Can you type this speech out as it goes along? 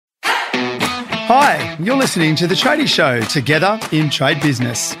Hi, you're listening to The Tradie Show, Together in Trade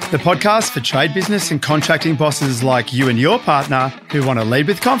Business, the podcast for trade business and contracting bosses like you and your partner who want to lead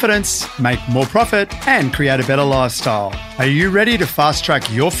with confidence, make more profit, and create a better lifestyle. Are you ready to fast-track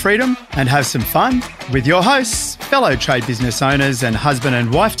your freedom and have some fun? With your hosts, fellow trade business owners and husband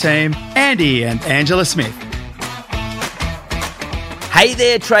and wife team, Andy and Angela Smith. Hey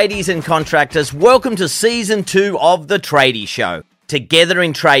there, tradies and contractors. Welcome to Season 2 of The Tradie Show, Together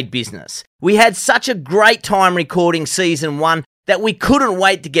in Trade Business. We had such a great time recording Season 1 that we couldn't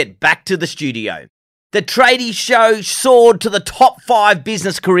wait to get back to the studio. The Tradie Show soared to the top 5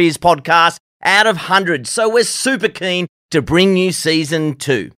 business careers podcast out of hundreds, so we're super keen to bring you Season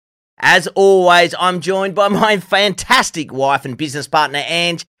 2. As always, I'm joined by my fantastic wife and business partner,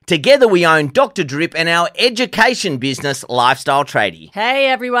 Ange. Together we own Dr. Drip and our education business, Lifestyle Tradie. Hey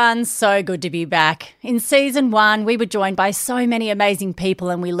everyone, so good to be back. In Season 1, we were joined by so many amazing people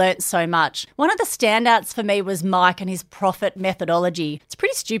and we learnt so much. One of the standouts for me was Mike and his profit methodology. It's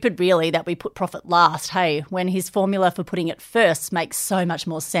pretty stupid really that we put profit last, hey, when his formula for putting it first makes so much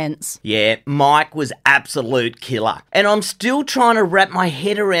more sense. Yeah, Mike was absolute killer. And I'm still trying to wrap my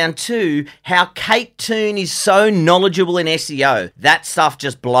head around too how Kate Toon is so knowledgeable in SEO. That stuff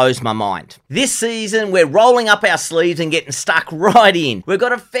just blows my mind. This season, we're rolling up our sleeves and getting stuck right in. We've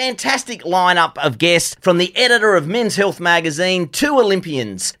got a fantastic lineup of guests from the editor of Men's Health magazine to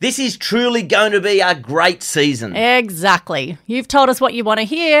Olympians. This is truly going to be a great season. Exactly. You've told us what you want to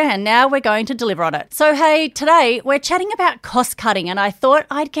hear and now we're going to deliver on it. So hey, today we're chatting about cost cutting and I thought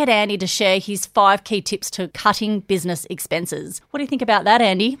I'd get Andy to share his 5 key tips to cutting business expenses. What do you think about that,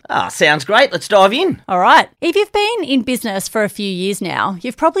 Andy? Sounds great. Let's dive in. All right. If you've been in business for a few years now,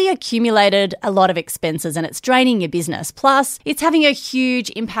 you've probably accumulated a lot of expenses and it's draining your business. Plus, it's having a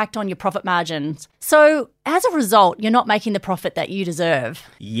huge impact on your profit margins. So, as a result, you're not making the profit that you deserve.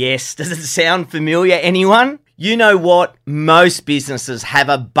 Yes. Does it sound familiar, anyone? You know what? Most businesses have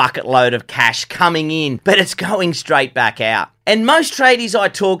a bucket load of cash coming in, but it's going straight back out. And most tradies I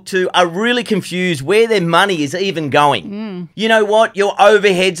talk to are really confused where their money is even going. You know what? Your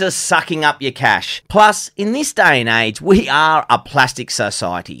overheads are sucking up your cash. Plus, in this day and age, we are a plastic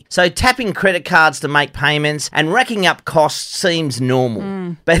society. So tapping credit cards to make payments and racking up costs seems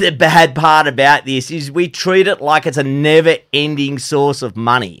normal. But the bad part about this is we treat it like it's a never-ending source of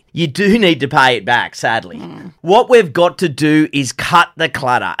money. You do need to pay it back, sadly. What we've got to do is cut the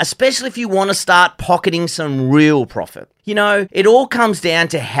clutter, especially if you want to start pocketing some real profit. You know, it all comes down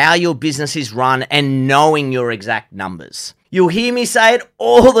to how your business is run and knowing your exact numbers. You'll hear me say it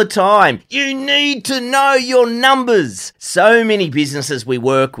all the time. You need to know your numbers. So many businesses we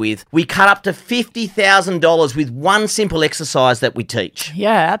work with, we cut up to $50,000 with one simple exercise that we teach.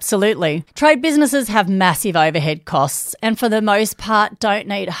 Yeah, absolutely. Trade businesses have massive overhead costs and for the most part don't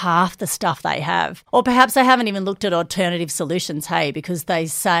need half the stuff they have. Or perhaps they haven't even looked at alternative solutions, hey, because they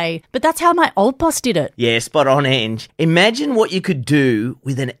say, but that's how my old boss did it. Yeah, spot on, Ange. Imagine what you could do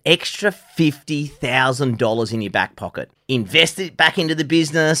with an extra $50,000 in your back pocket. Invest it back into the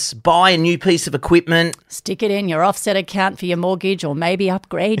business, buy a new piece of equipment. Stick it in your offset account for your mortgage or maybe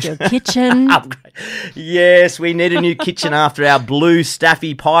upgrade your kitchen. Yes, we need a new kitchen after our blue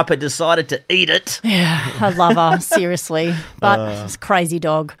Staffy Piper decided to eat it. Yeah, I love her, seriously. But it's a crazy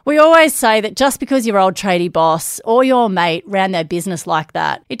dog. We always say that just because your old tradie boss or your mate ran their business like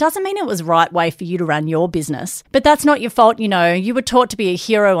that, it doesn't mean it was the right way for you to run your business. But that's not your fault, you know. You were taught to be a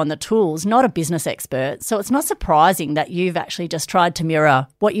hero on the tools, not a business expert. So it's not surprising that you've actually just tried to mirror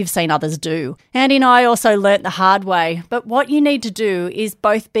what you've seen others do. Andy and I also learnt the hard way, but what you need to do is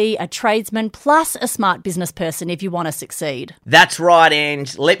both be a tradesman plus a smart business person if you want to succeed. That's right,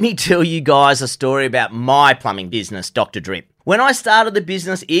 Ange. Let me tell you guys a story about my plumbing business, Dr. Drip. When I started the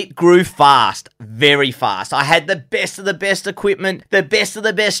business, it grew fast, very fast. I had the best of the best equipment, the best of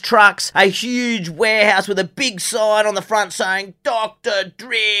the best trucks, a huge warehouse with a big sign on the front saying, Dr.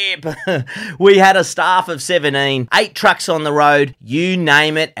 Drip. We had a staff of 17, 8 trucks on the road, you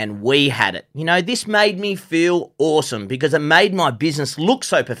name it, and we had it. You know, this made me feel awesome because it made my business look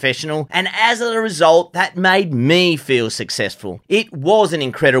so professional, and as a result, that made me feel successful. It was an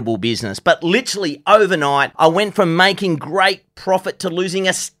incredible business, but literally overnight, I went from making great profit to losing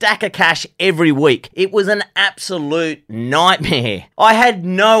a stack of cash every week. It was an absolute nightmare. I had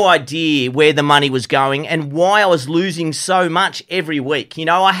no idea where the money was going and why I was losing so much every week. You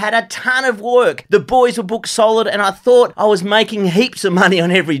know, I had a ton of work. The boys were booked solid and I thought I was making heaps of money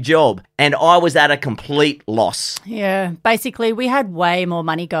on every job. and I was at a complete loss. Yeah, basically we had way more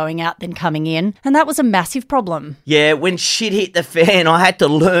money going out than coming in, and that was a massive problem. Yeah, when shit hit the fan, I had to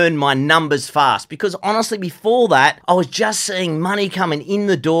learn my numbers fast because honestly, before that, I was just seeing money coming in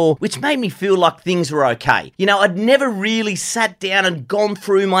the door, which made me feel like things were okay. You know, I'd never really sat down and gone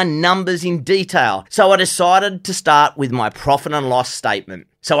through my numbers in detail, so I decided to start with my profit and loss statement.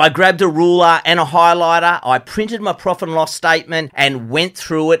 So I grabbed a ruler and a highlighter, I printed my profit and loss statement and went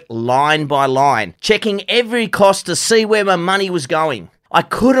through it line by line, checking every cost to see where my money was going. I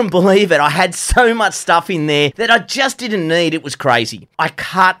couldn't believe it. I had so much stuff in there that I just didn't need. It was crazy. I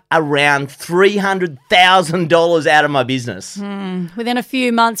cut around $300,000 out of my business. Within a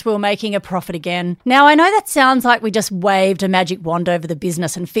few months, we were making a profit again. Now, I know that sounds like we just waved a magic wand over the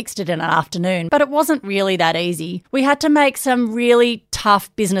business and fixed it in an afternoon, but it wasn't really that easy. We had to make some really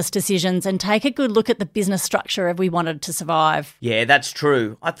tough business decisions and take a good look at the business structure if we wanted to survive. Yeah, that's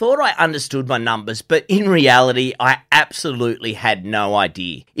true. I thought I understood my numbers, but in reality, I absolutely had no idea.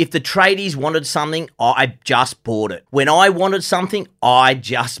 If the tradies wanted something, I just bought it. When I wanted something, I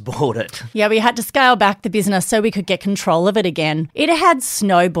just bought it. Yeah, we had to scale back the business so we could get control of it again. It had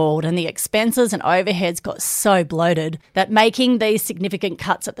snowballed and the expenses and overheads got so bloated that making these significant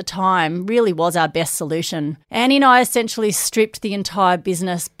cuts at the time really was our best solution. Annie and I essentially stripped the entire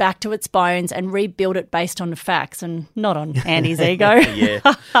business back to its bones and rebuilt it based on facts and not on Andy's ego.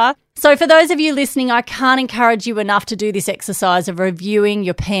 Yeah. So for those of you listening, I can't encourage you enough to do this exercise of reviewing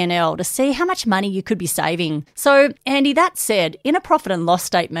your P&L to see how much money you could be saving. So, Andy, that said, in a profit and loss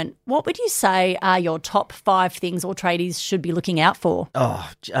statement, what would you say are your top 5 things all tradies should be looking out for?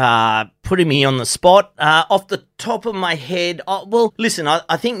 Putting me on the spot. Off the top of my head, well, listen,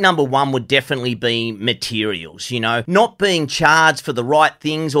 I think number 1 would definitely be materials, you know, not being charged for the right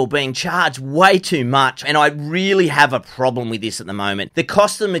things or being charged way too much. And I really have a problem with this at the moment. The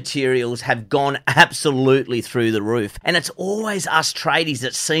cost of materials have gone absolutely through the roof. And it's always us tradies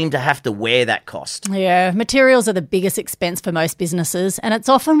that seem to have to wear that cost. Yeah, materials are the biggest expense for most businesses, and it's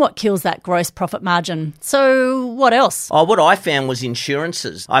often what kills that gross profit margin. So what else? What I found was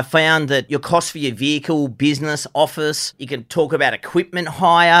insurances. I found that your cost for your vehicle, business, office, you can talk about equipment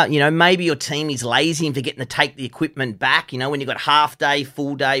hire. You know, maybe your team is lazy and forgetting to take the equipment back, you know, when you've got half day,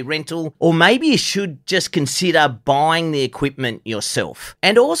 full day rental. Or maybe you should just consider buying the equipment yourself.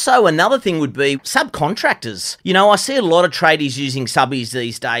 And also another thing would be subcontractors. You know, I see a lot of tradies using subbies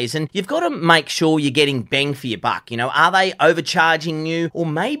these days, and you've got to make sure you're getting bang for your buck. You know, are they overcharging you, or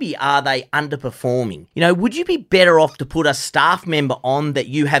maybe are they underperforming? You know, would you be better off to put a staff member on that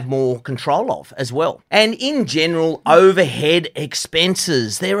you have more control of as well? And in general, overhead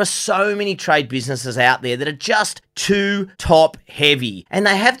expenses. There are so many trade businesses out there that are just too top heavy, and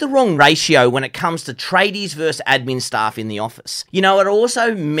they have the wrong ratio when it comes to tradies versus admin staff in the office. You know, it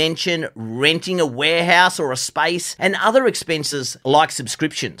also mention renting a warehouse or a space and other expenses like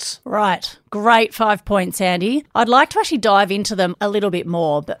subscriptions. Right. Great 5 points, Andy. I'd like to actually dive into them a little bit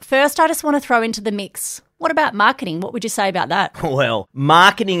more, but first I just want to throw into the mix. What about marketing? What would you say about that? Well,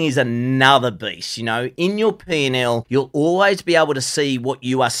 marketing is another beast, you know. In your P&L, you'll always be able to see what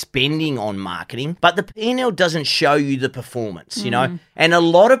you are spending on marketing, but the P&L doesn't show you the performance, you know. And a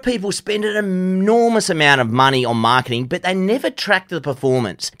lot of people spend an enormous amount of money on marketing, but they never track the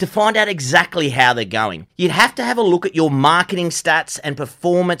performance to find out exactly how they're going. You'd have to have a look at your marketing stats and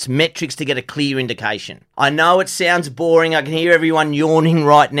performance metrics to get a clear indication. I know it sounds boring. I can hear everyone yawning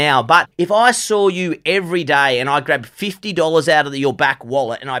right now, but if I saw you every day and I grabbed $50 out of your back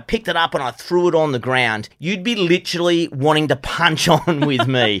wallet and I picked it up and I threw it on the ground, you'd be literally wanting to punch on with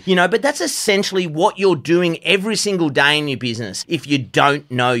me, you know, but that's essentially what you're doing every single day in your business if you don't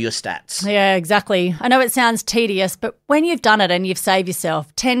know your stats. Yeah, exactly. I know it sounds tedious, but when you've done it and you've saved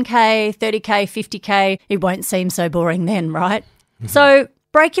yourself 10K, 30K, 50K, it won't seem so boring then, right? So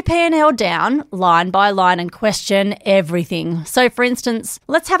break your P&L down line by line and question everything. So, for instance,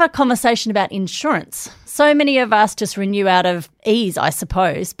 let's have a conversation about insurance. So many of us just renew out of ease, I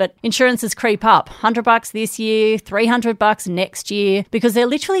suppose, but insurances creep up. $100 this year, $300 next year, because they're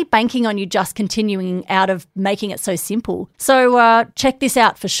literally banking on you just continuing out of making it so simple. So check this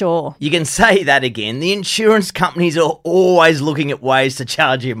out for sure. You can say that again. The insurance companies are always looking at ways to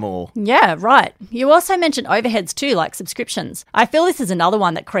charge you more. Yeah, right. You also mentioned overheads too, like subscriptions. I feel this is another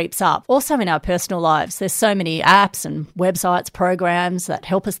one that creeps up. Also in our personal lives, there's so many apps and websites, programs that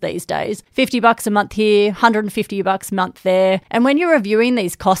help us these days. $50 a month here, $150 a month there. And when you're reviewing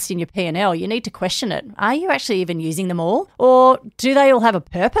these costs in your P&L, you need to question it. Are you actually even using them all? Or do they all have a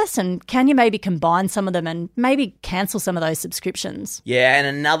purpose? And can you maybe combine some of them and maybe cancel some of those subscriptions? Yeah, and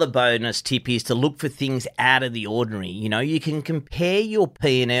another bonus tip is to look for things out of the ordinary. You know, you can compare your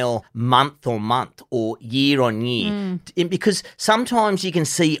P&L month on month or year on year because sometimes you can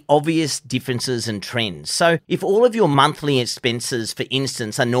see obvious differences and trends. So if all of your monthly expenses, for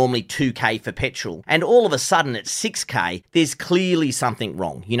instance, are normally $2,000 for petrol and all of a sudden it's $6,000, there's clearly something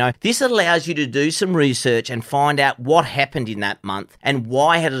wrong. You know, this allows you to do some research and find out what happened in that month and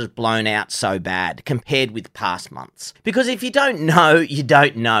why had it blown out so bad compared with past months. Because if you don't know, you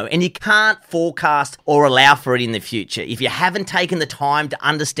don't know, and you can't forecast or allow for it in the future if you haven't taken the time to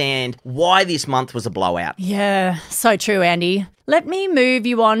understand why this month was a blowout. Yeah, so true, Andy. Let me move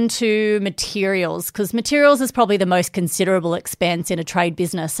you on to materials, because materials is probably the most considerable expense in a trade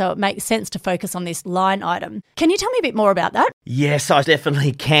business, so it makes sense to focus on this line item. Can you tell me a bit more about that? Yes, I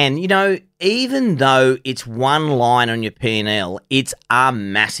definitely can. You know, even though it's one line on your P&L, it's a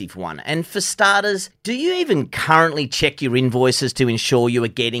massive one. And for starters, do you even currently check your invoices to ensure you are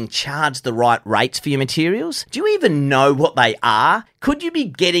getting charged the right rates for your materials? Do you even know what they are? Could you be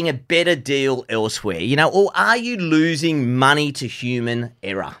getting a better deal elsewhere, you know, or are you losing money to human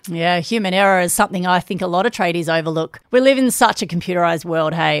error? Yeah, human error is something I think a lot of tradies overlook. We live in such a computerized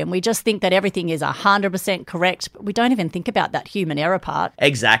world, hey, and we just think that everything is 100% correct, but we don't even think about that human error part.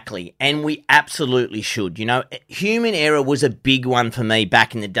 Exactly, and we absolutely should. You know, human error was a big one for me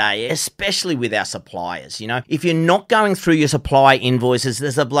back in the day, especially with our suppliers. You know, if you're not going through your supplier invoices,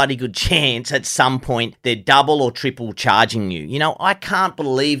 there's a bloody good chance at some point they're double or triple charging you. You know, I can't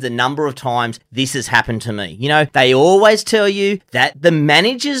believe the number of times this has happened to me. You know, they always tell you that the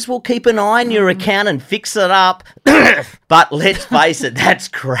managers will keep an eye on your account and fix it up. But let's face it, that's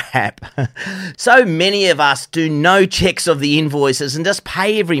crap. So many of us do no checks of the invoices and just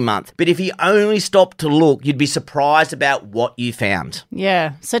pay every month. But if you only stop to look, you'd be surprised about what you found.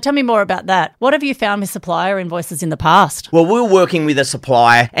 Yeah, so tell me more about that. What have you found with supplier invoices in the past? Well, we were working with a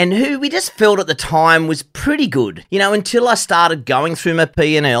supplier and who we just felt at the time was pretty good. You know, until I started going through my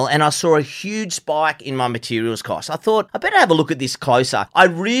P&L and I saw a huge spike in my materials costs. I thought, I better have a look at this closer. I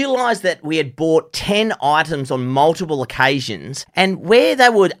realised that we had bought 10 items on multiple occasions, and where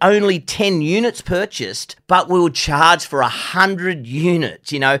there were only 10 units purchased, but we were charged for 100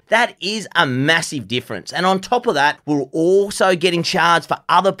 units. You know, that is a massive difference. And on top of that, we're also getting charged for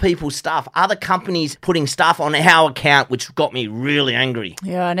other people's stuff, other companies putting stuff on our account, which got me really angry.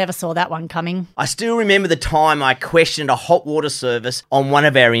 Yeah, I never saw that one coming. I still remember the time I questioned a hot water service on one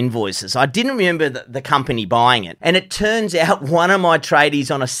of our invoices. I didn't remember the company buying it. And it turns out one of my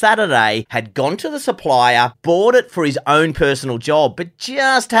tradies on a Saturday had gone to the supplier, bought it for his own personal job, but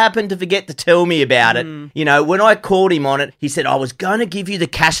just happened to forget to tell me about it. You know, when I called him on it, he said, I was going to give you the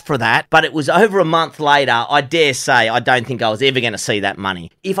cash for that, but it was over a month later. I dare say I don't think I was ever going to see that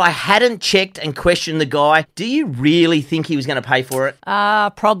money. If I hadn't checked and questioned the guy, do you really think he was going to pay for it?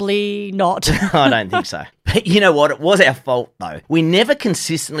 Probably not. I don't think so. But you know what? It was our fault, though. We never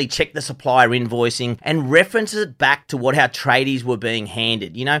consistently checked the supplier invoicing and referenced it back to what our tradies were being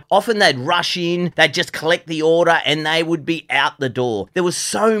handed. You know, often they'd rush in, they'd just collect the order, and they would be out the door. There were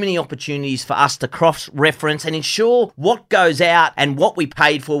so many opportunities for us to cross-reference and ensure what goes out and what we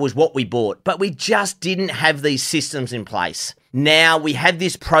paid for was what we bought. But we just didn't have these systems in place. Now we have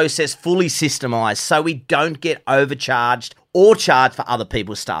this process fully systemized so we don't get overcharged or charge for other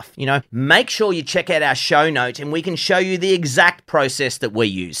people's stuff. You know, make sure you check out our show notes and we can show you the exact process that we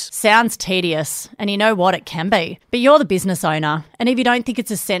use. Sounds tedious, and you know what, it can be. But you're the business owner, and if you don't think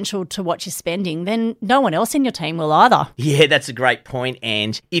it's essential to what you're spending, then no one else in your team will either. Yeah, that's a great point,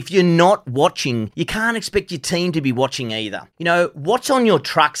 and if you're not watching, you can't expect your team to be watching either. You know, what's on your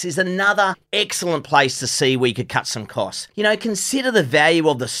trucks is another excellent place to see where you could cut some costs. You know, consider the value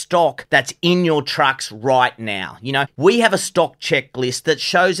of the stock that's in your trucks right now. You know, we have a stock checklist that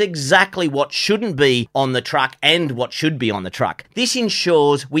shows exactly what shouldn't be on the truck and what should be on the truck. This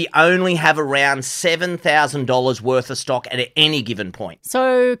ensures we only have around $7,000 worth of stock at any given point.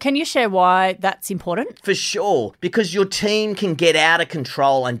 So can you share why that's important? For sure, because your team can get out of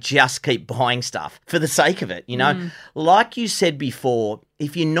control and just keep buying stuff for the sake of it, you know. Like you said before,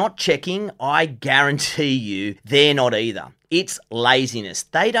 if you're not checking, I guarantee you they're not either. It's laziness.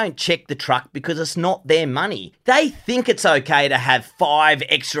 They don't check the truck because it's not their money. They think it's okay to have 5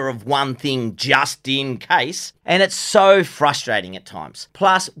 extra of one thing just in case, and it's so frustrating at times.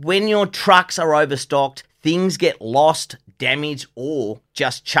 Plus, when your trucks are overstocked, things get lost, damaged, or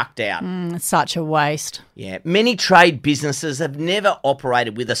just chucked out. It's such a waste. Yeah, many trade businesses have never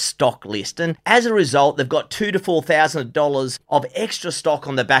operated with a stock list, and as a result, they've got $2,000 to $4,000 of extra stock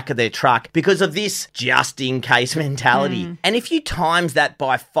on the back of their truck because of this just-in-case mentality. And if you times that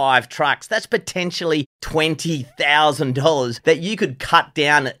by 5 trucks, that's potentially $20,000 that you could cut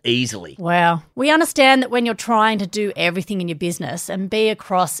down easily. Wow. We understand that when you're trying to do everything in your business and be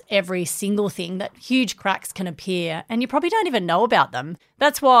across every single thing, that huge cracks can appear and you probably don't even know about them.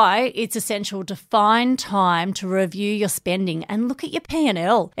 That's why it's essential to find time to review your spending and look at your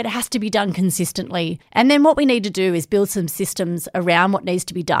P&L. It has to be done consistently. And then what we need to do is build some systems around what needs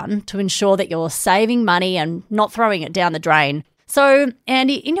to be done to ensure that you're saving money and not throwing it down the drain. So,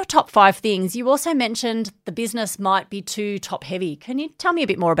 Andy, in your top 5 things, you also mentioned the business might be too top heavy. Can you tell me a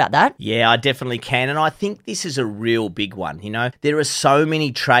bit more about that? Yeah, I definitely can. And I think this is a real big one. You know, there are so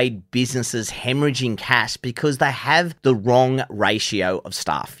many trade businesses hemorrhaging cash because they have the wrong ratio of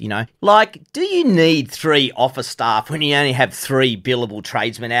staff, you know. Like, do you need 3 office staff when you only have 3 billable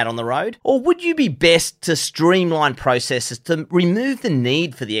tradesmen out on the road? Or would you be best to streamline processes to remove the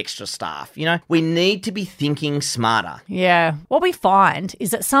need for the extra staff? You know, we need to be thinking smarter. Yeah. What we find is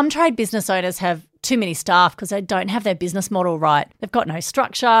that some trade business owners have too many staff because they don't have their business model right. They've got no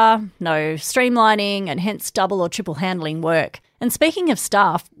structure, no streamlining, and hence double or triple handling work. And speaking of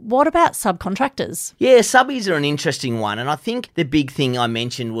staff, what about subcontractors? Yeah, subbies are an interesting one. And I think the big thing I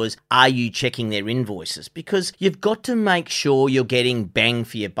mentioned was, are you checking their invoices? Because you've got to make sure you're getting bang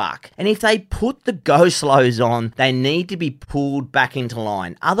for your buck. And if they put the go-slows on, they need to be pulled back into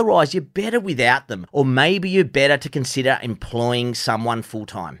line. Otherwise, you're better without them. Or maybe you're better to consider employing someone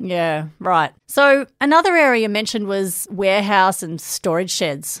full-time. Yeah, right. So another area mentioned was warehouse and storage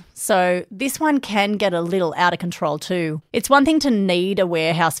sheds. So this one can get a little out of control too. It's one thing to need a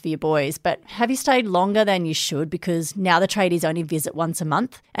warehouse for your boys, but have you stayed longer than you should because now the tradies only visit once a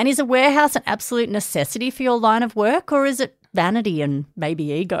month? And is a warehouse an absolute necessity for your line of work, or is it vanity and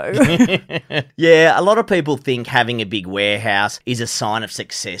maybe ego? Yeah, a lot of people think having a big warehouse is a sign of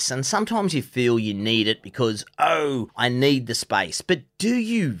success, and sometimes you feel you need it because, oh, I need the space. But do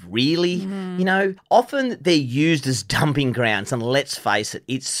you really? You know, often they're used as dumping grounds, and let's face it,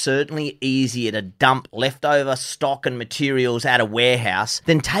 it's certainly easier to dump leftover stock and materials at a warehouse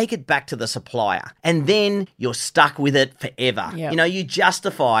than take it back to the supplier. And then you're stuck with it forever. Yep. You know, you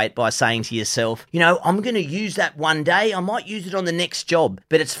justify it by saying to yourself, you know, I'm going to use that one day, I might use it on the next job.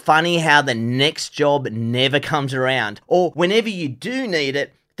 But it's funny how the next job never comes around. Or whenever you do need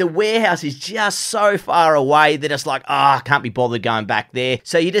it, the warehouse is just so far away that it's like, I can't be bothered going back there.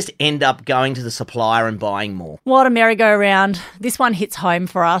 So you just end up going to the supplier and buying more. What a merry-go-round. This one hits home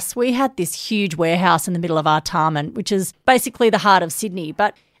for us. We had this huge warehouse in the middle of Artarmon, which is basically the heart of Sydney,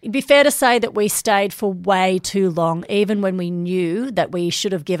 but it'd be fair to say that we stayed for way too long, even when we knew that we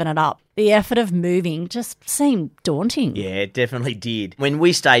should have given it up. The effort of moving just seemed daunting. Yeah, it definitely did. When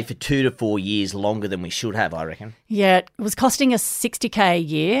we stayed for 2 to 4 years longer than we should have, I reckon. Yeah, it was costing us $60,000 a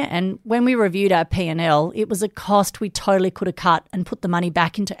year, and when we reviewed our P&L, it was a cost we totally could have cut and put the money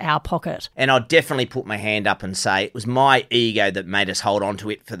back into our pocket. And I'll definitely put my hand up and say it was my ego that made us hold on to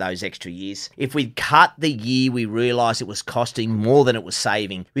it for those extra years. If we'd cut the year we realised it was costing more than it was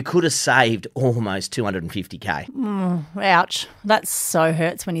saving, we could have saved almost $250,000. Ouch. That so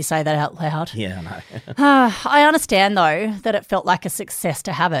hurts when you say that out loud. Yeah, I know. I understand, though, that it felt like a success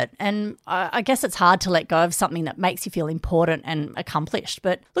to have it. And I guess it's hard to let go of something that makes you feel important and accomplished.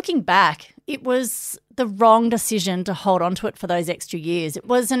 But looking back, it was the wrong decision to hold on to it for those extra years. It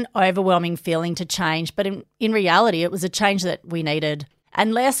was an overwhelming feeling to change, but in reality, it was a change that we needed.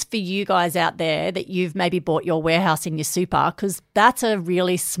 And less for you guys out there that you've maybe bought your warehouse in your super, because that's a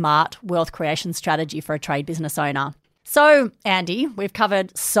really smart wealth creation strategy for a trade business owner. So, Andy, we've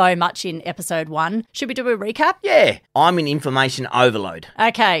covered so much in episode 1. Should we do a recap? Yeah, I'm in information overload.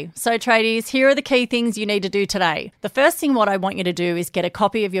 Okay, so tradies, here are the key things you need to do today. The first thing what I want you to do is get a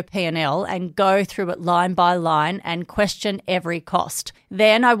copy of your P&L and go through it line by line and question every cost.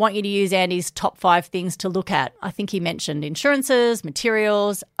 Then I want you to use Andy's top 5 things to look at. I think he mentioned insurances,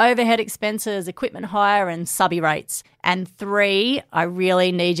 materials, overhead expenses, equipment hire, and subby rates. And 3, I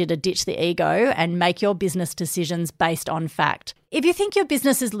really need you to ditch the ego and make your business decisions based on fact. If you think your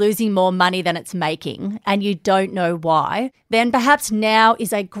business is losing more money than it's making and you don't know why, then perhaps now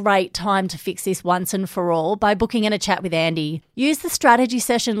is a great time to fix this once and for all by booking in a chat with Andy. Use the strategy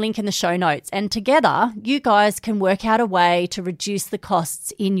session link in the show notes, and together you guys can work out a way to reduce the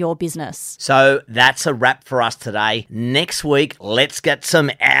costs in your business. So that's a wrap for us today. Next week, let's get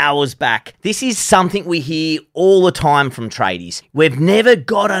some hours back. This is something we hear all the time from tradies. We've never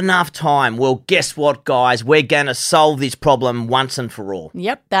got enough time. Well, guess what, guys? We're going to solve this problem once and for all.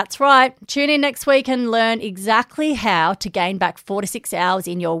 Yep, that's right. Tune in next week and learn exactly how to gain back 4 to 6 hours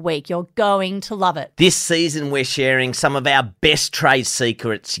in your week. You're going to love it. This season, we're sharing some of our best trade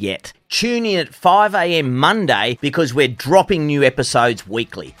secrets yet. Tune in at 5 a.m. Monday because we're dropping new episodes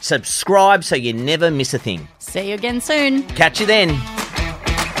weekly. Subscribe so you never miss a thing. See you again soon. Catch you then.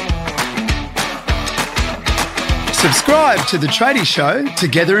 Subscribe to The Tradie Show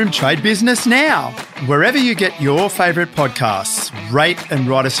Together in Trade Business now, wherever you get your favourite podcasts. Rate and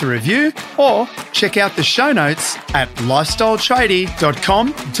write us a review or check out the show notes at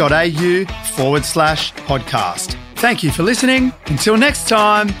lifestyletradie.com.au/podcast. Thank you for listening. Until next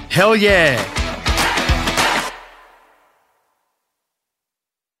time, hell yeah.